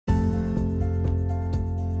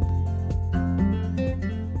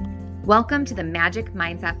Welcome to the Magic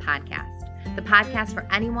Mindset Podcast, the podcast for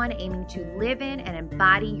anyone aiming to live in and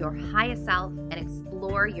embody your highest self and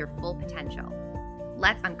explore your full potential.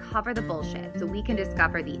 Let's uncover the bullshit so we can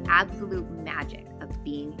discover the absolute magic of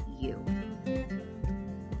being you.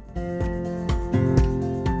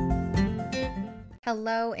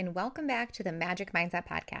 Hello, and welcome back to the Magic Mindset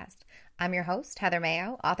Podcast. I'm your host, Heather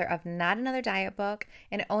Mayo, author of Not Another Diet Book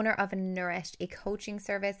and owner of Nourished, a coaching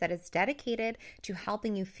service that is dedicated to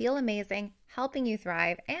helping you feel amazing, helping you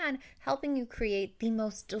thrive, and helping you create the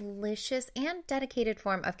most delicious and dedicated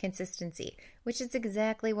form of consistency, which is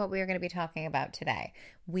exactly what we are going to be talking about today.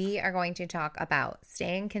 We are going to talk about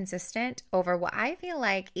staying consistent over what I feel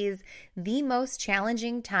like is the most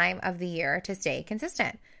challenging time of the year to stay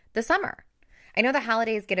consistent, the summer. I know the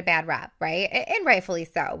holidays get a bad rap, right? And rightfully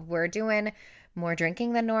so. We're doing more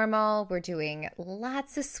drinking than normal. We're doing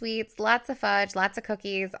lots of sweets, lots of fudge, lots of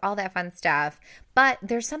cookies, all that fun stuff. But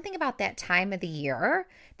there's something about that time of the year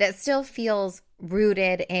that still feels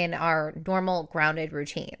rooted in our normal grounded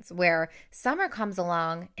routines, where summer comes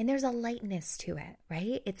along and there's a lightness to it,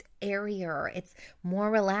 right? It's airier, it's more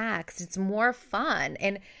relaxed, it's more fun.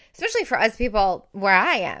 And especially for us people where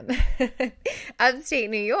I am, upstate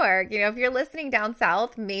New York, if you're listening down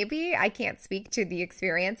south, maybe I can't speak to the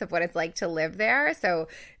experience of what it's like to live there. So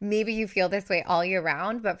maybe you feel this way all year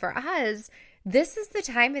round. But for us, this is the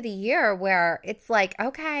time of the year where it's like,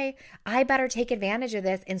 okay, I better take advantage of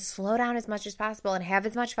this and slow down as much as possible and have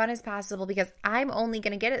as much fun as possible because I'm only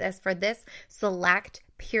going to get at this for this select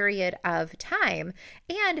period of time.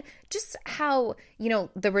 And just how,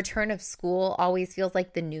 the return of school always feels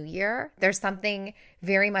like the new year. There's something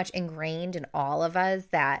very much ingrained in all of us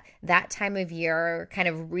that time of year kind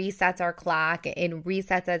of resets our clock and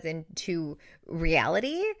resets us into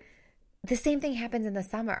reality. The same thing happens in the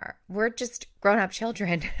summer. We're just grown-up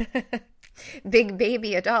children, big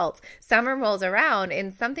baby adults. Summer rolls around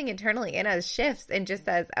and something internally in us shifts and just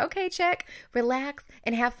says, okay, chick, relax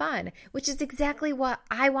and have fun, which is exactly what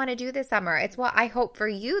I want to do this summer. It's what I hope for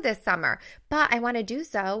you this summer, but I want to do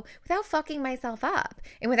so without fucking myself up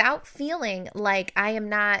and without feeling like I am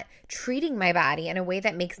not treating my body in a way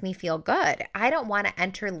that makes me feel good. I don't want to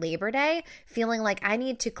enter Labor Day feeling like I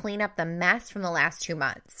need to clean up the mess from the last 2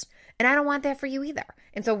 months. And I don't want that for you either.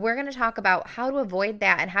 And so we're going to talk about how to avoid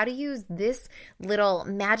that and how to use this little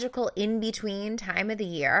magical in-between time of the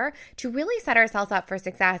year to really set ourselves up for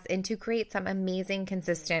success and to create some amazing,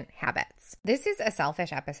 consistent habits. This is a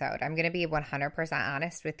selfish episode. I'm going to be 100%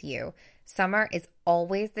 honest with you. Summer is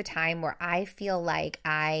always the time where I feel like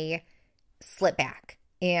I slip back.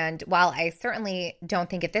 And while I certainly don't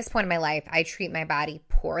think at this point in my life I treat my body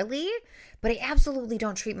poorly, but I absolutely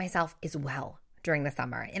don't treat myself as well during the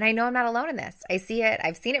summer. And I know I'm not alone in this. I see it.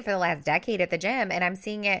 I've seen it for the last decade at the gym, and I'm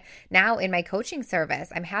seeing it now in my coaching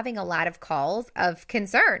service. I'm having a lot of calls of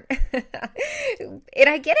concern. And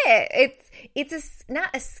I get it. It's not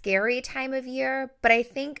a scary time of year, but I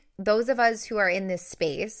think those of us who are in this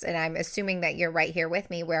space, and I'm assuming that you're right here with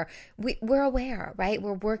me, where we're aware, right?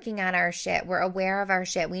 We're working on our shit. We're aware of our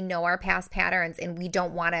shit. We know our past patterns, and we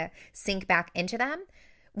don't want to sink back into them.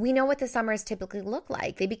 We know what the summers typically look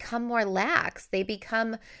like. They become more lax. They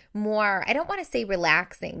become more, I don't want to say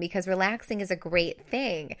relaxing because relaxing is a great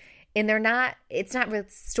thing. And it's not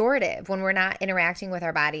restorative when we're not interacting with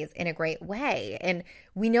our bodies in a great way. And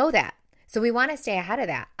we know that. So we want to stay ahead of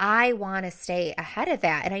that. I want to stay ahead of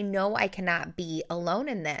that. And I know I cannot be alone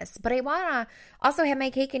in this, but I want to also have my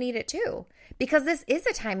cake and eat it too, because this is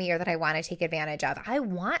a time of year that I want to take advantage of. I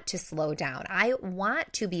want to slow down. I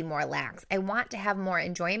want to be more lax. I want to have more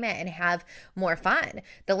enjoyment and have more fun.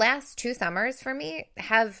 The last 2 summers for me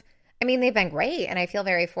they've been great and I feel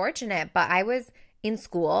very fortunate, but I was in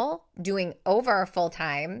school doing over full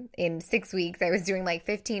time. In 6 weeks, I was doing like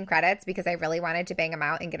 15 credits because I really wanted to bang them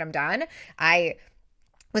out and get them done. I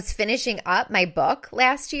was finishing up my book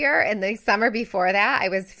last year, and the summer before that, I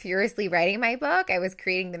was furiously writing my book. I was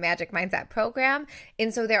creating the Magic Mindset program.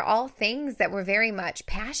 And so they're all things that were very much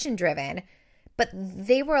passion driven, but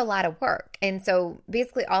they were a lot of work. And so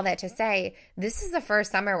basically all that to say, this is the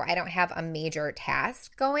first summer where I don't have a major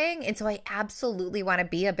task going. And so I absolutely want to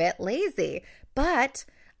be a bit lazy, but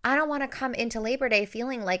I don't want to come into Labor Day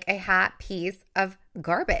feeling like a hot piece of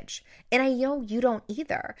garbage. And I know you don't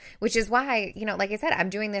either, which is why, like I said, I'm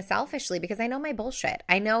doing this selfishly because I know my bullshit.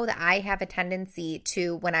 I know that I have a tendency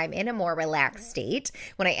to, when I'm in a more relaxed state,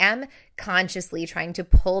 when I am consciously trying to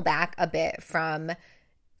pull back a bit from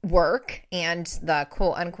work and the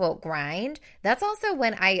quote unquote grind, that's also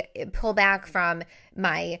when I pull back from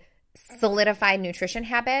my solidified nutrition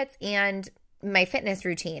habits and my fitness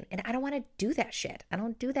routine. And I don't want to do that shit. I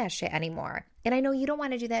don't do that shit anymore. And I know you don't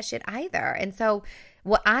want to do that shit either. And so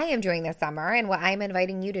what I am doing this summer and what I'm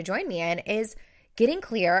inviting you to join me in is getting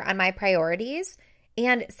clear on my priorities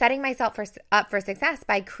and setting myself up for success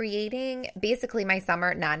by creating basically my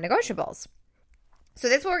summer non-negotiables. So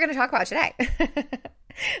this is what we're going to talk about today.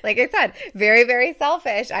 Like I said, very, very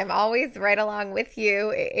selfish. I'm always right along with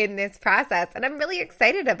you in this process, and I'm really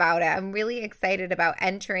excited about it. I'm really excited about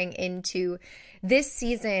entering into this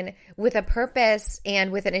season with a purpose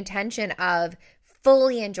and with an intention of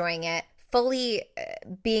fully enjoying it, fully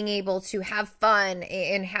being able to have fun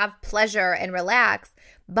and have pleasure and relax,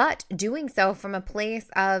 but doing so from a place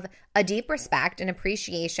of a deep respect and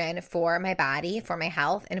appreciation for my body, for my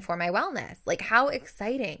health, and for my wellness. Like, how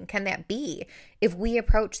exciting can that be if we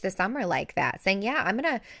approach the summer like that, saying, yeah, I'm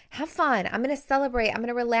going to have fun, I'm going to celebrate, I'm going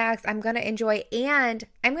to relax, I'm going to enjoy, and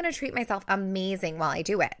I'm going to treat myself amazing while I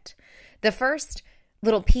do it. The first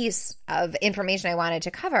little piece of information I wanted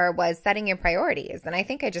to cover was setting your priorities. And I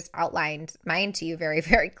think I just outlined mine to you very,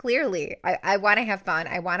 very clearly. I want to have fun.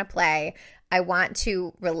 I want to play. I want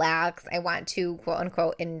to relax. I want to, quote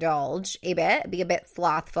unquote, indulge a bit, be a bit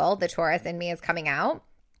slothful. The Taurus in me is coming out.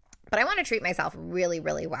 But I want to treat myself really,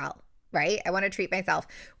 really well, right? I want to treat myself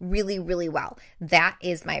really, really well. That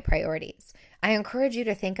is my priorities. I encourage you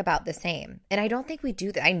to think about the same. And I don't think we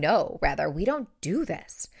do that. I know, rather, we don't do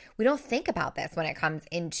this. We don't think about this when it comes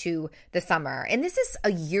into the summer. And this is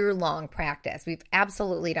a year-long practice. We've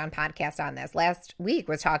absolutely done podcasts on this. Last week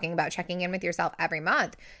was talking about checking in with yourself every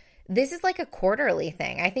month. This is like a quarterly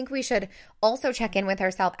thing. I think we should also check in with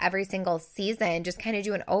ourselves every single season, just kind of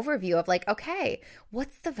do an overview of like, okay,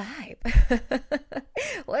 what's the vibe?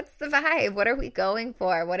 What's the vibe? What are we going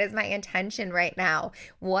for? What is my intention right now?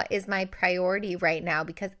 What is my priority right now?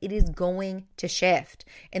 Because it is going to shift,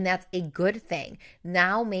 and that's a good thing.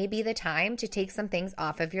 Now may be the time to take some things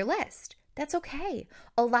off of your list. That's okay.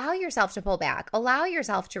 Allow yourself to pull back. Allow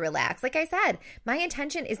yourself to relax. Like I said, my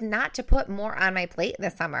intention is not to put more on my plate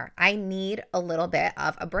this summer. I need a little bit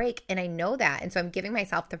of a break, and I know that. And so I'm giving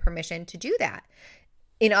myself the permission to do that.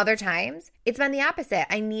 In other times, it's been the opposite.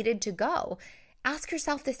 I needed to go. Ask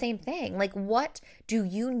yourself the same thing. Like, what do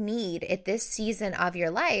you need at this season of your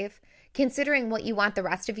life, considering what you want the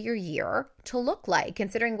rest of your year to look like,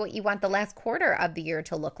 considering what you want the last quarter of the year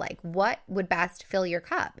to look like? What would best fill your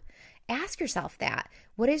cup? Ask yourself that.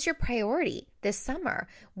 What is your priority this summer?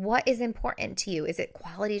 What is important to you? Is it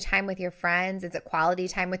quality time with your friends? Is it quality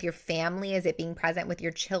time with your family? Is it being present with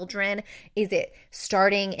your children? Is it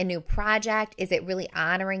starting a new project? Is it really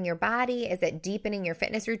honoring your body? Is it deepening your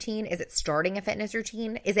fitness routine? Is it starting a fitness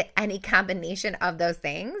routine? Is it any combination of those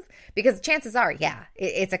things? Because chances are, yeah,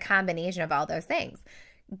 it's a combination of all those things.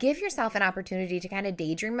 Give yourself an opportunity to kind of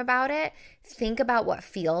daydream about it. Think about what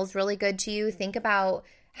feels really good to you. Think about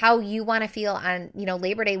how you want to feel on,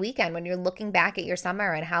 Labor Day weekend when you're looking back at your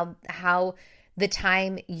summer and how the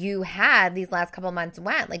time you had these last couple months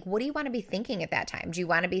went. Like, what do you want to be thinking at that time? Do you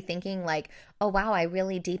want to be thinking like, oh, wow, I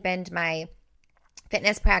really deepened my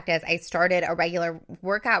fitness practice. I started a regular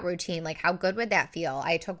workout routine. Like, how good would that feel?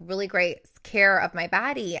 I took really great care of my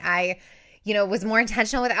body. I was more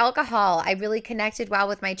intentional with alcohol. I really connected well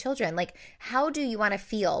with my children. Like, how do you want to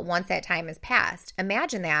feel once that time has passed?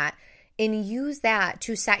 Imagine that. And use that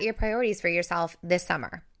to set your priorities for yourself this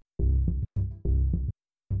summer.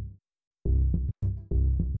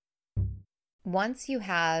 Once you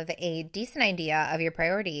have a decent idea of your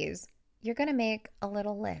priorities, you're going to make a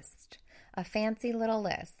little list, a fancy little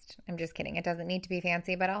list. I'm just kidding. It doesn't need to be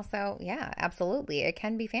fancy, but also, yeah, absolutely, it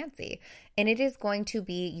can be fancy. And it is going to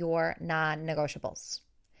be your non-negotiables.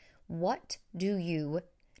 What do you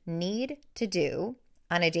need to do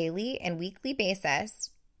on a daily and weekly basis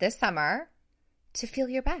this summer to feel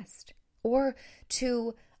your best, or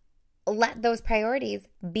to let those priorities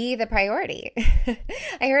be the priority?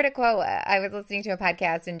 I heard a quote. I was listening to a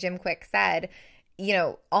podcast and Jim Quick said,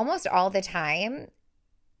 almost all the time,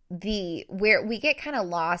 where we get kind of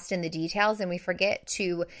lost in the details and we forget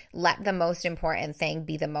to let the most important thing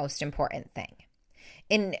be the most important thing.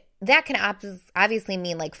 And that can obviously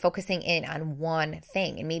mean like focusing in on one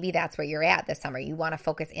thing. And maybe that's where you're at this summer. You want to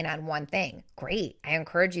focus in on one thing. Great. I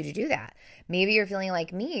encourage you to do that. Maybe you're feeling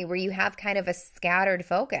like me where you have kind of a scattered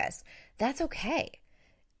focus. That's okay.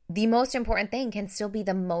 The most important thing can still be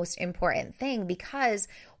the most important thing, because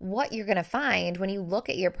what you're going to find when you look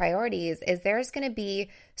at your priorities is there's going to be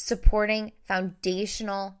supporting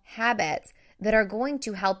foundational habits that are going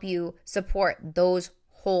to help you support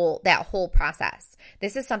that whole process.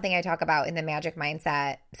 This is something I talk about in the Magic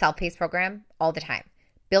Mindset self-paced program all the time.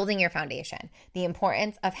 Building your foundation, the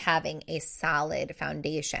importance of having a solid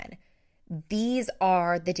foundation. These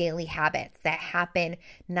are the daily habits that happen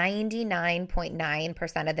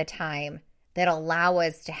 99.9% of the time that allow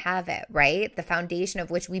us to have it, right? The foundation of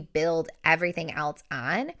which we build everything else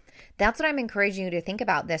on. That's what I'm encouraging you to think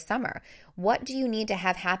about this summer. What do you need to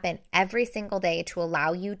have happen every single day to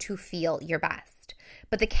allow you to feel your best?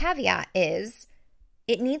 But the caveat is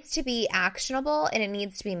it needs to be actionable and it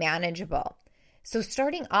needs to be manageable. So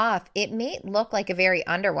starting off, it may look like a very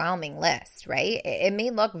underwhelming list, right? It may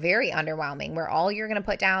look very underwhelming where all you're going to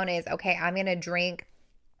put down is, okay, I'm going to drink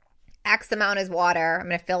X amount as water. I'm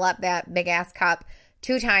going to fill up that big ass cup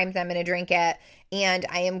 2 times. I'm going to drink it. And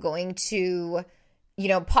I am going to,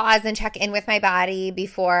 pause and check in with my body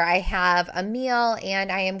before I have a meal.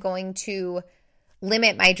 And I am going to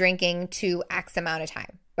limit my drinking to X amount of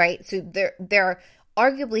time, right? So they're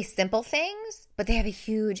arguably simple things, but they have a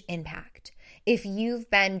huge impact. If you've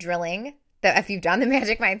been if you've done the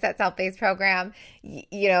Magic Mindset Self-Paced program,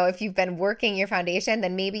 if you've been working your foundation,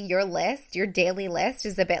 then maybe your daily list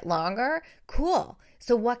is a bit longer. Cool.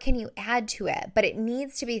 So what can you add to it? But it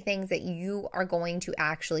needs to be things that you are going to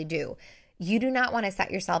actually do. You do not want to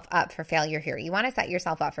set yourself up for failure here. You want to set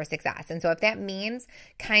yourself up for success. And so if that means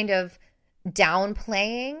kind of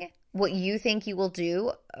downplaying what you think you will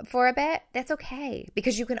do for a bit, that's okay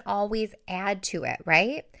because you can always add to it,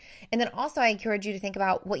 right? And then also I encourage you to think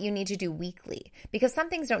about what you need to do weekly because some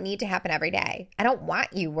things don't need to happen every day. I don't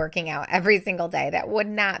want you working out every single day. That would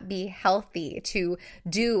not be healthy to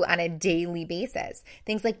do on a daily basis.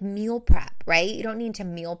 Things like meal prep, right? You don't need to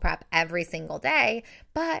meal prep every single day,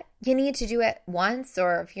 but you need to do it once,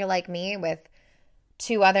 or if you're like me with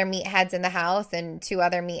 2 other meatheads in the house and 2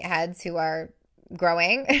 other meatheads who are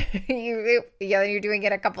growing, you're doing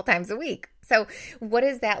it a couple times a week. So what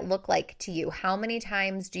does that look like to you? How many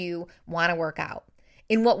times do you want to work out?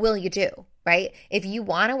 And what will you do, right? If you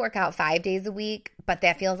want to work out 5 days a week, but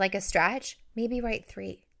that feels like a stretch, maybe write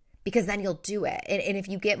 3 because then you'll do it. And if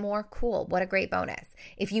you get more, cool. What a great bonus.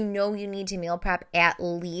 If you know you need to meal prep at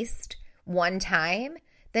least 1 time,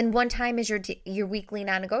 then 1 time is your weekly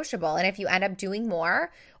non-negotiable. And if you end up doing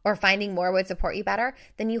more or finding more would support you better,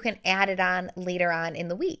 then you can add it on later on in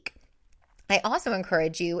the week. I also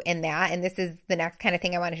encourage you in that, and this is the next kind of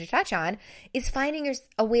thing I wanted to touch on, is finding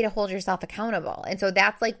a way to hold yourself accountable. And so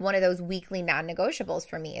that's like one of those weekly non-negotiables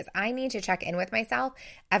for me is I need to check in with myself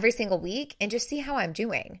every single week and just see how I'm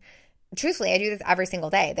doing. Truthfully, I do this every single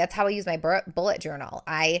day. That's how I use my bullet journal.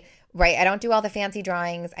 I don't do all the fancy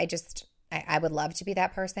drawings. I would love to be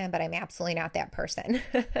that person, but I'm absolutely not that person.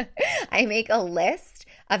 I make a list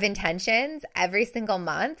of intentions every single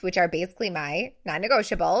month, which are basically my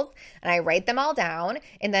non-negotiables, and I write them all down.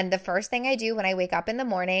 And then the first thing I do when I wake up in the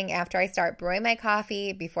morning after I start brewing my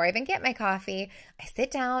coffee, before I even get my coffee, I sit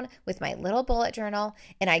down with my little bullet journal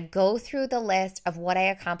and I go through the list of what I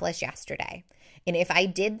accomplished yesterday. And if I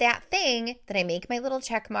did that thing, then I make my little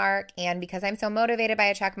check mark. And because I'm so motivated by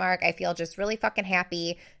a check mark, I feel just really fucking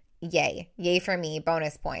happy. Yay for me,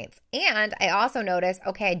 bonus points. And I also notice,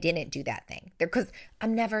 okay, I didn't do that thing because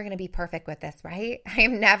I'm never going to be perfect with this, right? I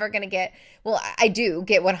am never going to I do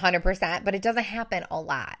get 100%, but it doesn't happen a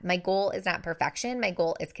lot. My goal is not perfection. My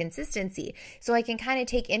goal is consistency. So I can kind of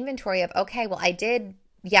take inventory of, okay, well, I did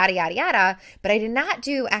yada, yada, yada, but I did not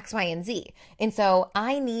do X, Y, and Z. And so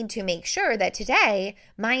I need to make sure that today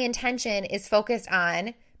my intention is focused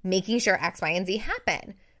on making sure X, Y, and Z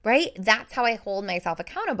happen. Right? That's how I hold myself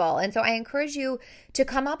accountable. And so I encourage you to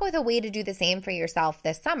come up with a way to do the same for yourself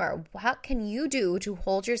this summer. What can you do to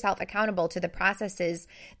hold yourself accountable to the processes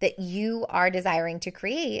that you are desiring to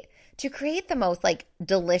create the most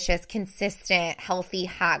delicious, consistent, healthy,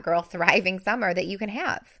 hot girl, thriving summer that you can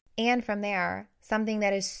have? And from there, something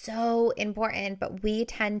that is so important, but we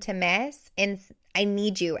tend to miss, and I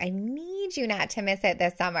need you not to miss it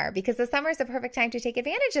this summer because the summer is the perfect time to take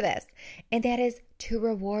advantage of this. And that is to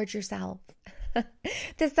reward yourself.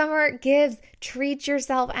 The summer gives treat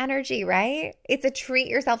yourself energy, right? It's a treat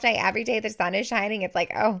yourself day. Every day the sun is shining. It's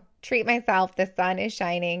like, oh, treat myself. The sun is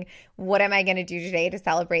shining. What am I going to do today to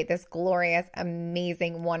celebrate this glorious,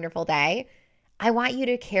 amazing, wonderful day? I want you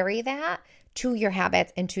to carry that to your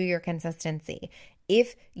habits and to your consistency.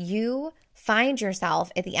 If you find yourself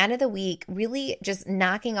at the end of the week really just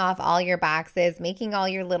knocking off all your boxes, making all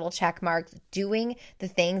your little check marks, doing the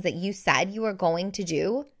things that you said you were going to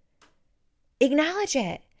do, acknowledge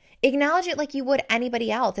it. Acknowledge it like you would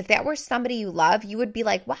anybody else. If that were somebody you love, you would be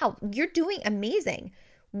like, wow, you're doing amazing.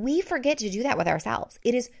 We forget to do that with ourselves.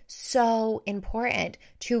 It is so important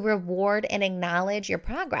to reward and acknowledge your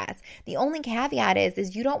progress. The only caveat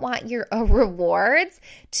is you don't want your rewards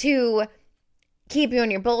to keep you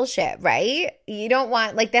in your bullshit, right? You don't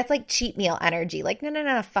want, like, that's like cheat meal energy. Like,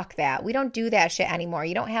 no, fuck that. We don't do that shit anymore.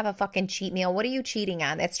 You don't have a fucking cheat meal. What are you cheating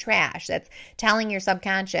on? That's trash. That's telling your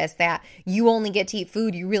subconscious that you only get to eat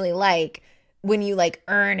food you really like when you like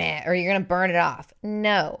earn it or you're going to burn it off.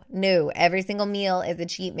 No. Every single meal is a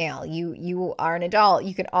cheat meal. You are an adult.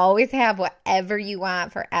 You can always have whatever you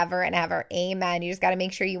want forever and ever. Amen. You just got to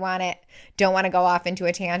make sure you want it. Don't want to go off into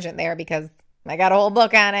a tangent there because I got a whole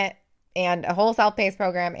book on it and a whole self-paced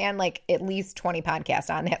program and like at least 20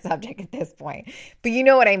 podcasts on that subject at this point. But you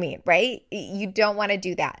know what I mean, right? You don't want to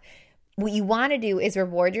do that. What you want to do is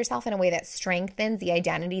reward yourself in a way that strengthens the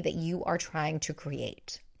identity that you are trying to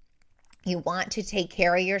create. You want to take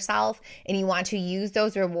care of yourself and you want to use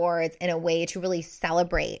those rewards in a way to really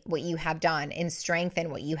celebrate what you have done and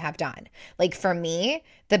strengthen what you have done. Like for me,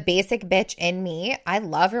 the basic bitch in me, I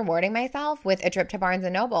love rewarding myself with a trip to Barnes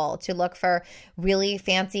 & Noble to look for really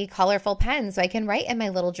fancy, colorful pens so I can write in my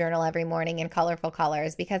little journal every morning in colorful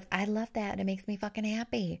colors because I love that. It makes me fucking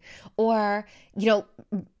happy. Or,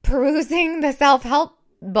 perusing the self-help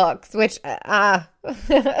books, which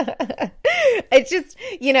it's just,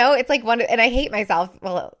 it's like and I hate myself.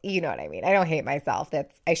 Well, you know what I mean. I don't hate myself.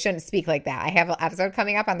 I shouldn't speak like that. I have an episode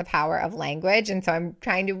coming up on the power of language. And so I'm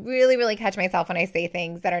trying to really, really catch myself when I say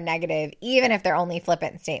things that are negative, even if they're only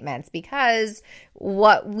flippant statements, because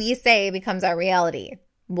what we say becomes our reality.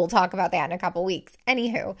 We'll talk about that in a couple weeks.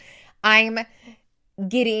 Anywho, I'm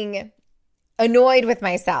getting annoyed with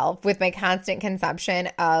myself with my constant consumption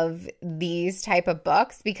of these type of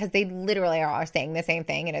books because they literally are all saying the same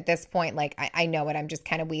thing. And at this point, like, I know it. I'm just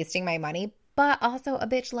kind of wasting my money, but also a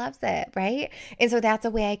bitch loves it, right? And so that's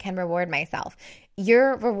a way I can reward myself.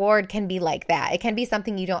 Your reward can be like that. It can be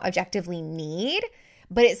something you don't objectively need,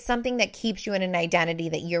 but it's something that keeps you in an identity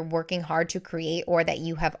that you're working hard to create or that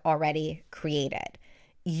you have already created.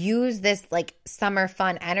 Use this like summer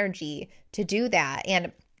fun energy to do that.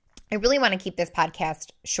 And I really want to keep this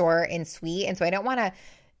podcast short and sweet. And so I don't want to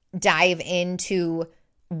dive into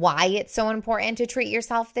why it's so important to treat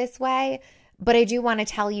yourself this way. But I do want to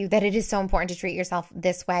tell you that it is so important to treat yourself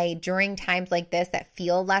this way during times like this that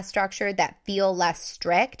feel less structured, that feel less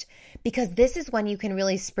strict, because this is when you can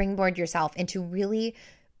really springboard yourself into really,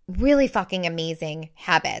 really fucking amazing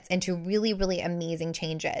habits, into really, really amazing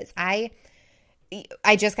changes.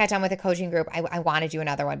 I just got done with a coaching group. I want to do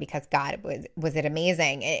another one because God, was it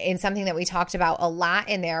amazing. And something that we talked about a lot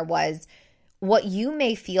in there was what you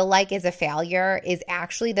may feel like is a failure is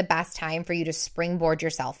actually the best time for you to springboard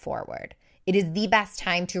yourself forward. It is the best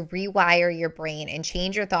time to rewire your brain and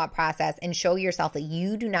change your thought process and show yourself that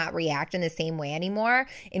you do not react in the same way anymore.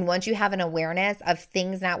 And once you have an awareness of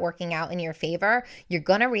things not working out in your favor, you're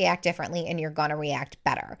going to react differently and you're going to react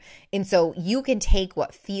better. And so you can take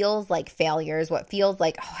what feels like failures, what feels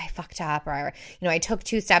like, oh, I fucked up, or, I took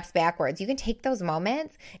 2 steps backwards. You can take those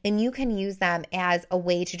moments and you can use them as a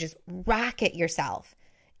way to just rocket yourself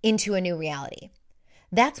into a new reality.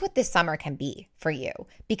 That's what this summer can be for you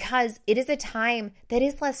because it is a time that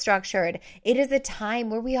is less structured. It is a time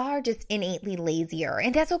where we are just innately lazier,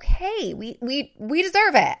 and that's okay. We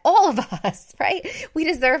deserve it. All of us, right? We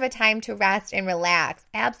deserve a time to rest and relax.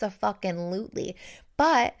 Abso-fucking-lutely.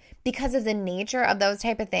 But because of the nature of those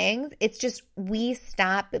type of things, it's just we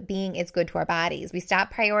stop being as good to our bodies. We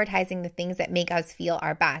stop prioritizing the things that make us feel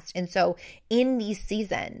our best. And so in these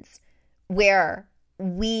seasons where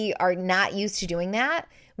we are not used to doing that,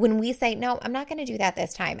 when we say, no, I'm not going to do that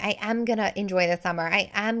this time. I am going to enjoy the summer. I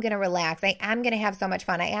am going to relax. I am going to have so much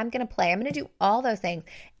fun. I am going to play. I'm going to do all those things.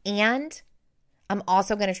 And I'm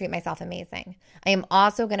also going to treat myself amazing. I am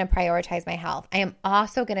also going to prioritize my health. I am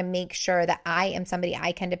also going to make sure that I am somebody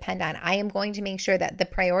I can depend on. I am going to make sure that the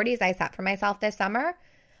priorities I set for myself this summer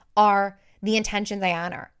are the intentions I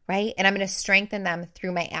honor, right? And I'm going to strengthen them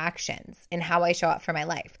through my actions and how I show up for my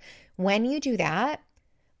life. When you do that,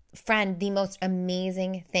 friend, the most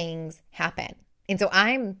amazing things happen. And so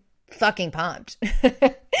I'm fucking pumped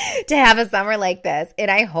to have a summer like this.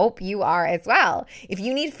 And I hope you are as well. If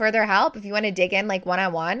you need further help, if you want to dig in like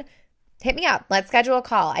one-on-one, hit me up. Let's schedule a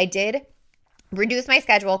call. I did reduce my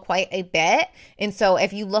schedule quite a bit. And so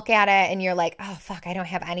if you look at it and you're like, oh, fuck, I don't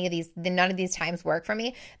have any of these, none of these times work for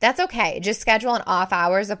me, that's okay. Just schedule an off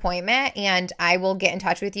hours appointment and I will get in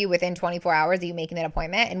touch with you within 24 hours of you making that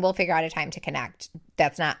appointment and we'll figure out a time to connect.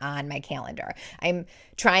 That's not on my calendar. I'm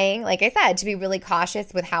trying, like I said, to be really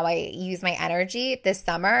cautious with how I use my energy this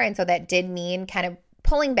summer. And so that did mean kind of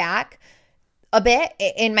pulling back a bit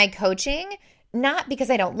in my coaching. Not because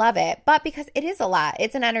I don't love it, but because it is a lot.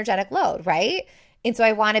 It's an energetic load, right? And so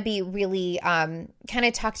I want to be really kind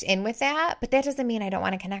of tucked in with that, but that doesn't mean I don't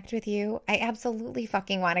want to connect with you. I absolutely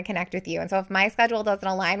fucking want to connect with you. And so if my schedule doesn't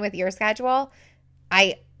align with your schedule,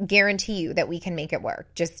 I guarantee you that we can make it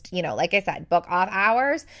work. Just, like I said, book off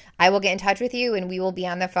hours. I will get in touch with you and we will be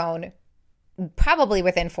on the phone probably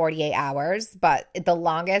within 48 hours, but the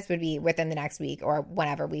longest would be within the next week or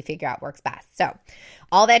whenever we figure out works best. So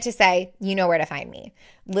all that to say, you know where to find me.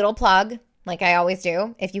 Little plug, like I always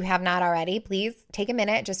do. If you have not already, please take a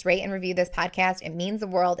minute, just rate and review this podcast. It means the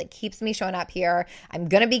world. It keeps me showing up here. I'm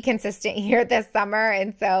going to be consistent here this summer.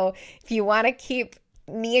 And so if you want to keep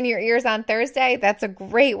me in your ears on Thursday, that's a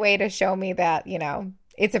great way to show me that,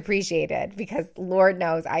 it's appreciated, because Lord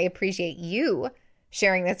knows I appreciate you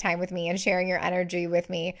sharing this time with me and sharing your energy with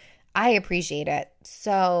me. I appreciate it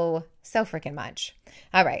so freaking much.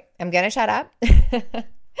 All right, I'm going to shut up.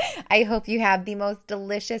 I hope you have the most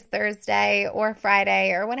delicious Thursday or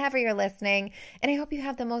Friday or whenever you're listening. And I hope you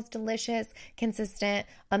have the most delicious, consistent,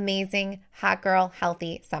 amazing, hot girl,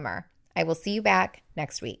 healthy summer. I will see you back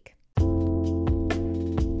next week.